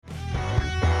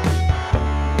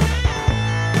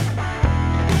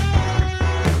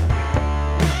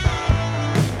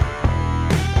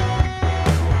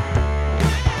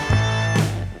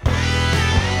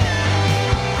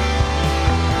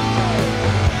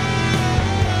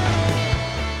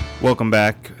Welcome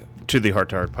back to the Hart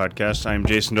podcast. I'm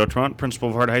Jason Dautrant, principal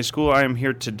of Hart High School. I am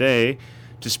here today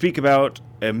to speak about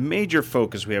a major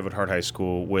focus we have at Hart High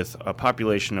School with a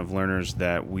population of learners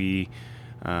that we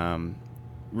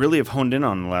really have honed in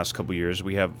on in the last couple of years.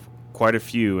 We have quite a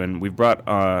few, and we've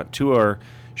brought to our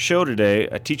show today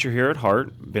a teacher here at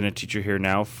Hart, been a teacher here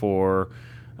now for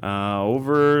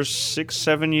over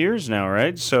 6-7 years now,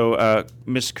 right? So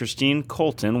Miss Christine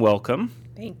Colton, welcome.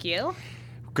 Thank you.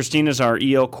 Christine is our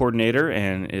EL coordinator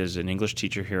and is an English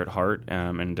teacher here at Hart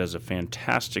and does a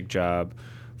fantastic job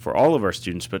for all of our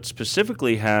students, but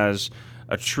specifically has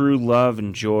a true love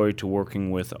and joy to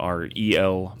working with our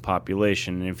EL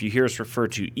population. And if you hear us refer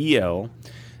to EL,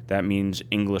 that means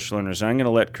English learners. I'm going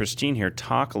to let Christine here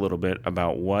talk a little bit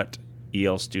about what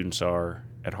EL students are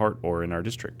at Hart or in our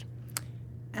district.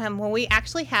 Well, we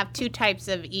actually have two types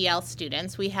of EL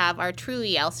students. We have our true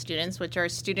EL students, which are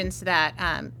students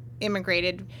that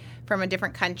immigrated from a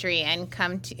different country and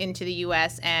come into the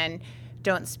U.S. and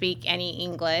don't speak any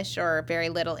English or very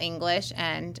little English,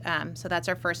 and so that's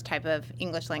our first type of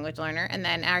English language learner. And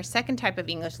then our second type of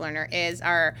English learner is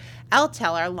our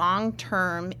LTEL, our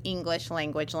long-term English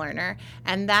language learner,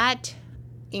 and that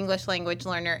English language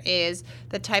learner is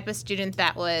the type of student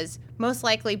that was most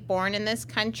likely born in this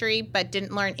country but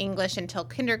didn't learn English until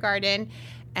kindergarten.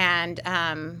 And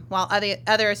while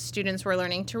other students were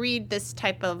learning to read, this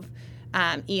type of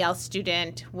EL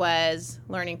student was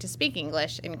learning to speak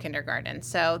English in kindergarten.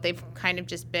 So they've kind of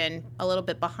just been a little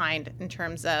bit behind in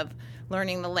terms of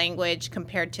learning the language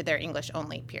compared to their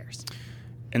English-only peers.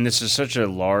 And this is such a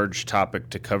large topic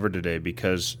to cover today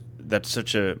because that's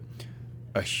such a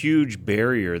huge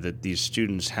barrier that these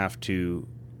students have to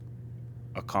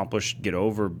accomplish, get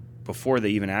over before they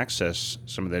even access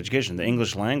some of the education. The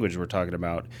English language we're talking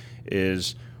about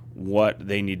is what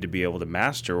they need to be able to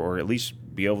master, or at least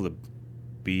be able to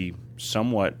be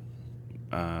somewhat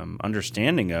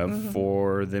understanding of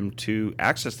for them to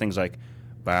access things like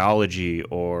biology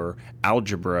or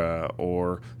algebra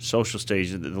or social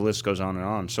studies. The list goes on and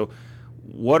on. So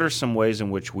what are some ways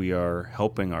in which we are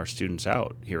helping our students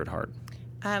out here at Hart?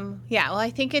 Well,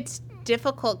 I think it's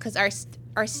difficult because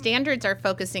our standards are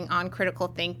focusing on critical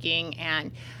thinking,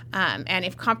 and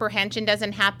if comprehension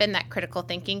doesn't happen, that critical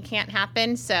thinking can't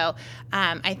happen. So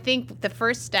I think the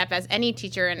first step as any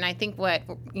teacher, and I think what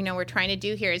we're trying to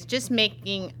do here, is just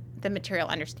making the material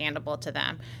understandable to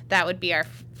them. That would be our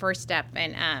first step,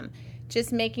 and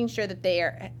just making sure that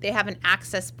they have an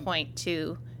access point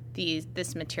to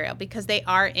this material, because they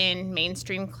are in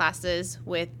mainstream classes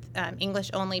with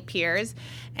English-only peers,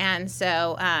 and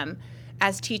so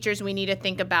as teachers, we need to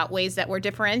think about ways that we're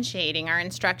differentiating our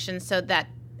instruction so that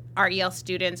our EL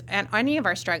students and any of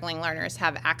our struggling learners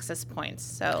have access points.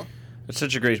 So that's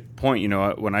such a great point.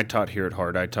 When I taught here at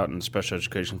Hart, I taught in the special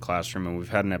education classroom, and we've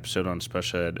had an episode on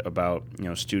special ed about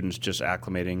students just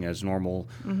acclimating as normal,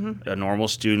 a normal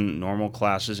student, normal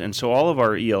classes. And so all of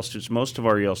our EL students, most of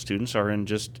our EL students, are in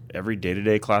just every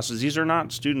day-to-day classes. These are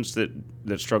not students that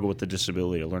struggle with a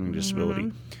disability, a learning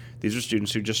disability. These are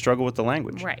students who just struggle with the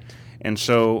language. Right. And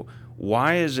so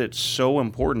why is it so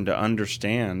important to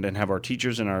understand and have our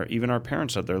teachers and even our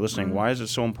parents out there listening, why is it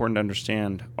so important to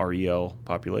understand our EL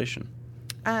population?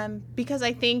 Because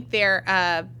I think they're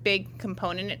a big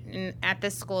component at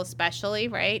this school especially,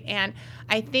 right? And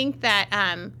I think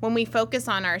that when we focus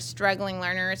on our struggling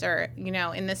learners, or,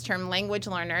 in this term, language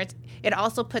learners, it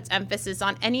also puts emphasis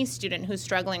on any student who's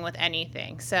struggling with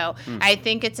anything. So I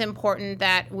think it's important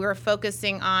that we're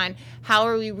focusing on how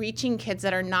are we reaching kids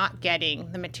that are not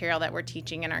getting the material that we're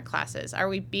teaching in our classes? Are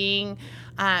we being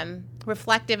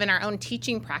reflective in our own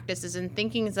teaching practices and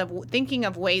thinking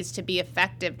of ways to be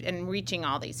effective in reaching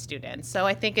all these students? So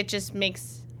I think it just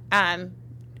makes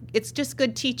it's just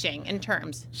good teaching in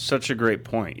terms. Such a great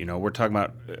point. We're talking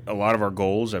about a lot of our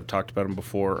goals. I've talked about them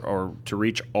before, are to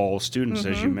reach all students,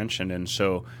 as you mentioned. And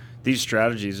so these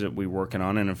strategies that we're working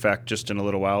on, and in fact, just in a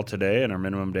little while today, in our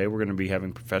minimum day, we're going to be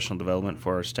having professional development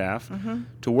for our staff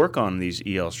to work on these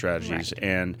EL strategies. Right.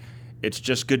 And it's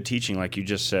just good teaching, like you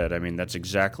just said. I mean, that's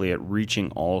exactly it.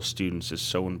 Reaching all students is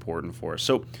so important for us.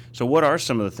 So what are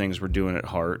some of the things we're doing at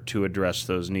Hart to address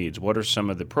those needs? What are some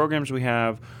of the programs we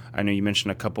have? I know you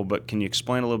mentioned a couple, but can you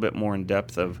explain a little bit more in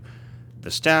depth of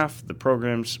the staff, the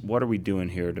programs? What are we doing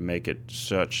here to make it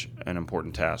such an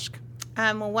important task?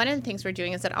 Well, one of the things we're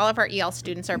doing is that all of our EL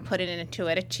students are put into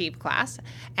an Achieve class,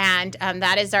 and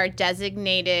that is our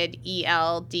designated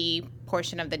ELD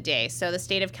portion of the day. So the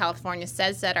state of California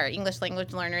says that our English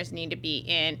language learners need to be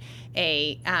in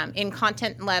in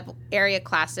content level area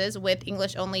classes with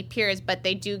English only peers, but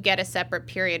they do get a separate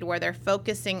period where they're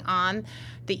focusing on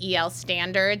the EL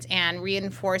standards and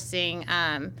reinforcing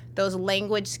those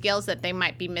language skills that they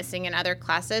might be missing in other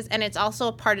classes. And it's also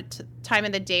a part of time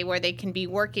of the day where they can be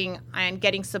working and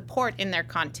getting support in their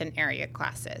content area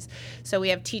classes. So we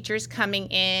have teachers coming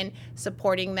in,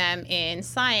 supporting them in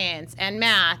science and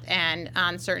math and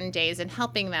on certain days and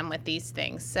helping them with these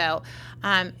things. So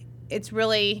it's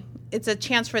a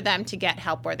chance for them to get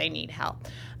help where they need help.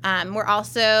 We're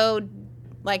also,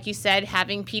 like you said,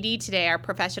 having PD today. Our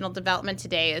professional development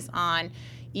today is on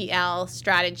EL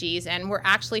strategies, and we're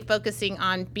actually focusing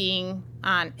on being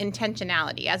on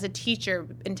intentionality. As a teacher,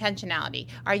 intentionality.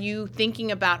 Are you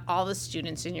thinking about all the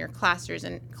students in your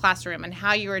classroom and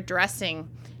how you're addressing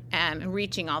and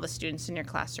reaching all the students in your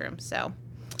classroom? So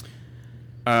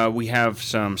we have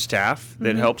some staff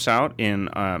that helps out in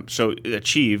so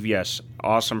Achieve, yes,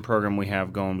 awesome program we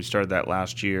have going. We started that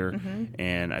last year,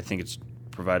 and I think it's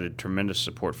provided tremendous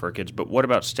support for our kids. But what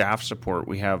about staff support?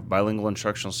 We have bilingual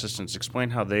instructional assistants. Explain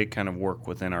how they kind of work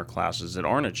within our classes that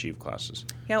aren't Achieve classes.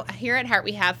 Here at Hart,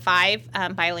 we have 5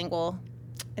 bilingual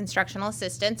instructional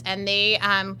assistants, and they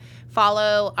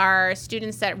follow our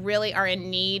students that really are in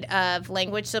need of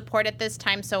language support at this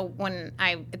time. So when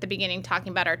at the beginning, talking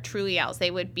about our true ELs, they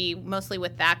would be mostly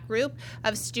with that group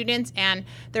of students, and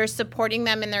they're supporting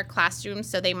them in their classrooms.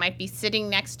 So they might be sitting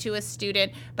next to a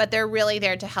student, but they're really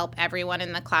there to help everyone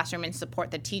in the classroom and support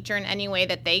the teacher in any way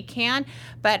that they can.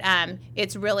 But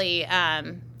it's really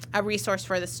a resource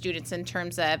for the students in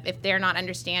terms of if they're not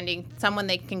understanding, someone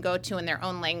they can go to in their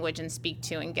own language and speak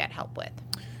to and get help with.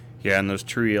 Yeah, and those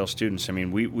true EL students, I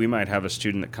mean, we might have a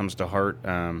student that comes to Hart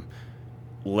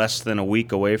less than a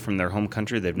week away from their home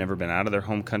country. They've never been out of their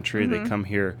home country. They come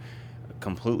here, a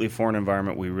completely foreign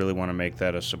environment. We really want to make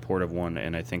that a supportive one,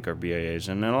 and I think our BAAs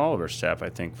and then all of our staff, I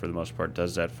think, for the most part,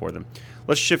 does that for them.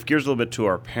 Let's shift gears a little bit to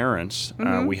our parents.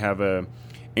 We have a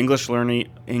English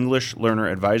Learner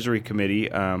Advisory Committee.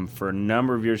 For a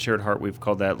number of years here at Hart, we've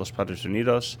called that Los Padres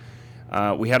Unidos.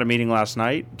 We had a meeting last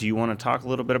night. Do you want to talk a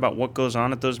little bit about what goes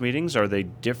on at those meetings? Are they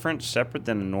different, separate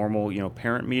than a normal,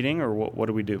 parent meeting, or what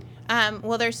do we do?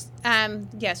 Well, there's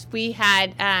yes,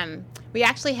 we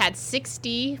actually had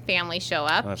 60 families show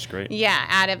up. Oh, that's great.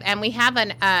 Yeah, and we have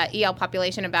an EL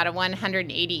population about a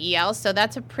 180 ELs, so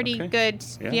that's a pretty good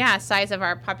size of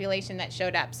our population that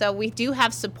showed up. So we do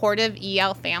have supportive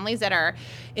EL families that are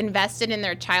invested in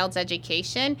their child's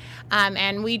education,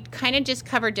 and we kind of just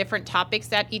cover different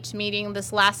topics at each meeting.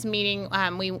 This last meeting,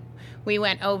 we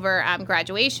went over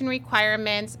graduation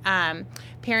requirements.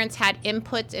 Parents had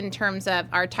input in terms of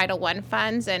our Title I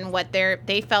funds and what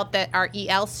they felt that our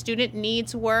EL student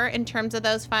needs were in terms of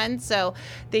those funds. So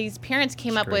these parents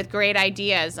came up with great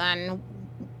ideas on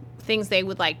things they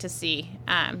would like to see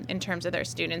in terms of their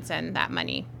students and that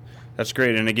money. That's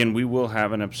great. And again, we will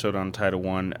have an episode on Title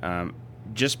I.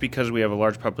 Just because we have a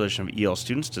large population of EL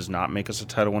students does not make us a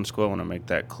Title I school. I want to make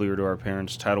that clear to our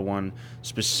parents. Title I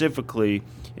specifically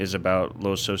is about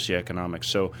low socioeconomics.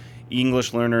 So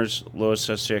English learners, low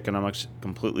socioeconomics,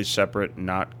 completely separate,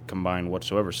 not combined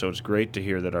whatsoever. So it's great to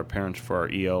hear that our parents for our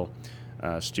EL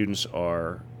students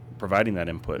are providing that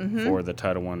input for the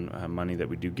Title I money that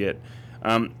we do get.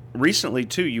 Recently,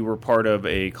 too, you were part of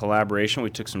a collaboration. We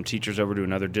took some teachers over to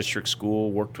another district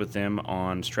school, worked with them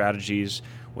on strategies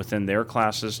within their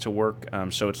classes to work.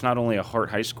 So it's not only a Hart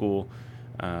High School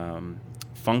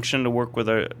function to work with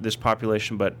this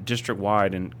population, but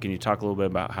district-wide. And can you talk a little bit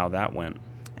about how that went?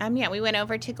 We went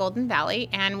over to Golden Valley,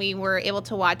 and we were able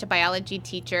to watch a biology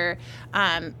teacher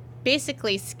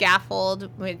basically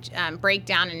scaffold, which break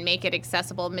down and make it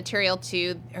accessible material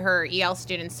to her EL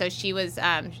students. So she was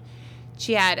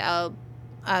she had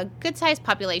a good-sized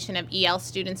population of EL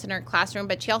students in her classroom,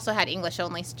 but she also had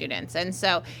English-only students. And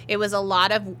so it was a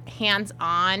lot of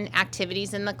hands-on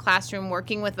activities in the classroom,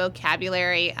 working with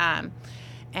vocabulary,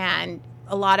 and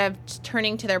a lot of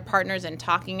turning to their partners and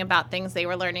talking about things they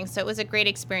were learning. So it was a great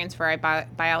experience for our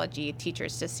biology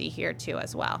teachers to see here, too,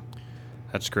 as well.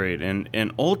 That's great.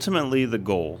 And ultimately the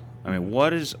goal,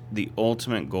 what is the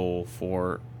ultimate goal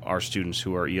for our students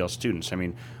who are EL students?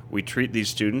 We treat these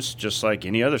students just like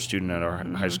any other student at our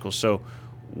high school. So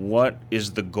what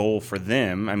is the goal for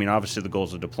them? Obviously the goal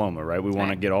is a diploma, right? We want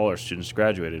to get all our students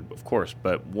graduated, of course.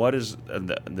 But what is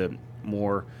the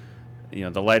more,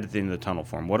 the light at the end of the tunnel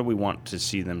for them? What do we want to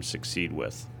see them succeed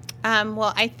with?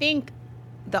 Well, I think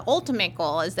the ultimate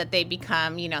goal is that they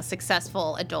become,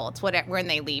 successful adults when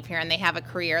they leave here and they have a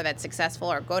career that's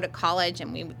successful or go to college.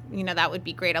 And that would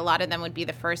be great. A lot of them would be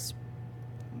the first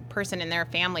person in their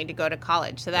family to go to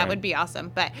college. So that would be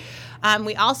awesome. But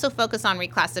we also focus on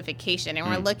reclassification, and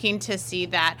we're looking to see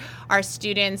that our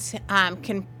students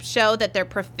can show that they're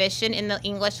proficient in the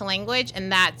English language,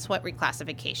 and that's what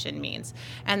reclassification means.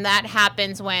 And that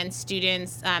happens when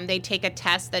students, they take a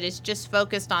test that is just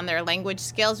focused on their language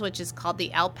skills, which is called the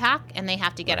LPAC, and they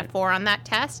have to get a 4 on that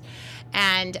test,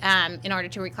 and in order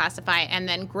to reclassify, and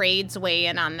then grades weigh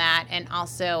in on that, and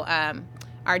also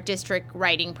our district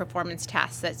writing performance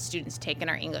tests that students take in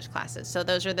our English classes. So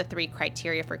those are the 3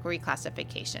 criteria for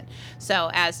reclassification. So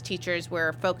as teachers,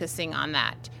 we're focusing on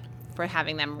that for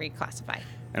having them reclassify.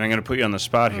 And I'm going to put you on the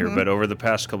spot here, but over the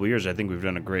past couple of years, I think we've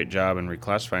done a great job in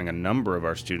reclassifying a number of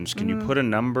our students. Can you put a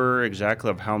number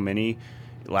exactly of how many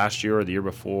last year or the year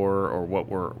before,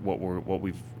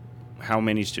 or how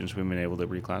many students we've been able to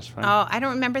reclassify? Oh, I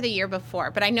don't remember the year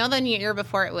before, but I know the year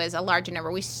before it was a larger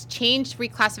number. We changed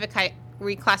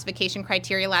reclassification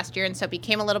criteria last year, and so it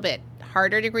became a little bit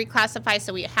harder to reclassify.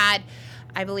 So we had,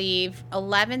 I believe,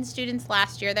 11 students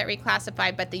last year that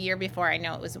reclassified, but the year before I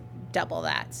know it was double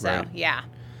that. So, yeah.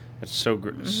 That's so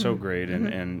so great,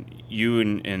 and you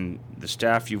and the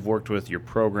staff you've worked with, your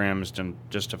program has done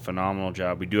just a phenomenal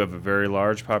job. We do have a very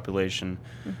large population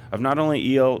of not only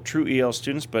true EL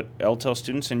students, but LTEL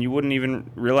students, and you wouldn't even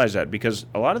realize that because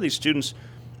a lot of these students,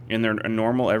 in their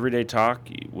normal everyday talk,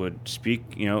 would speak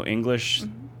English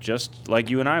just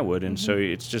like you and I would, and so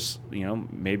it's just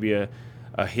maybe a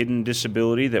hidden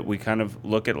disability that we kind of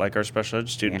look at like our special ed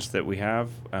students that we have,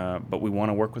 but we want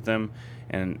to work with them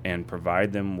and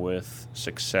provide them with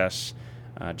success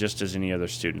just as any other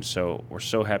student. So we're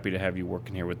so happy to have you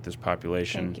working here with this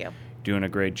population. Thank you. Doing a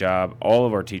great job. All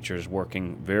of our teachers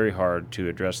working very hard to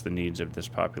address the needs of this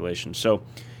population. So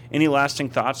any lasting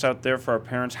thoughts out there for our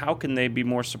parents? How can they be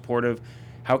more supportive?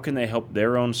 How can they help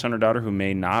their own son or daughter who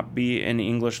may not be an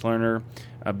English learner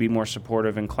be more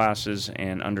supportive in classes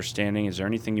and understanding? Is there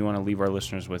anything you want to leave our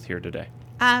listeners with here today?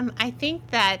 I think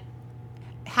that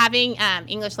having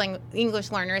English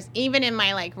learners, even in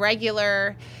my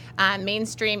regular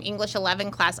mainstream English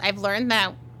 11 class, I've learned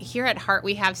that here at Hart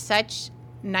we have such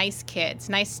nice kids,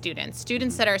 nice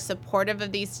students that are supportive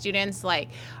of these students,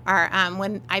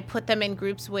 when I put them in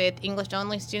groups with English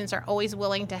only students, are always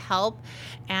willing to help,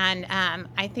 and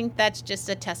I think that's just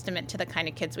a testament to the kind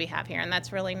of kids we have here, and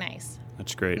that's really nice.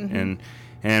 That's great.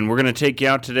 And we're going to take you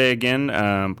out today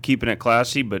again, keeping it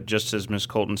classy, but just as Ms.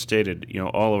 Colton stated,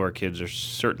 all of our kids are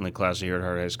certainly classy here at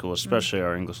Hart High School, especially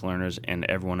our English learners and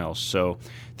everyone else. So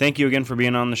thank you again for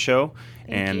being on the show,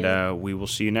 Thank you. We will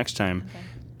see you next time. Okay.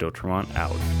 Dotremont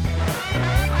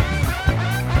out.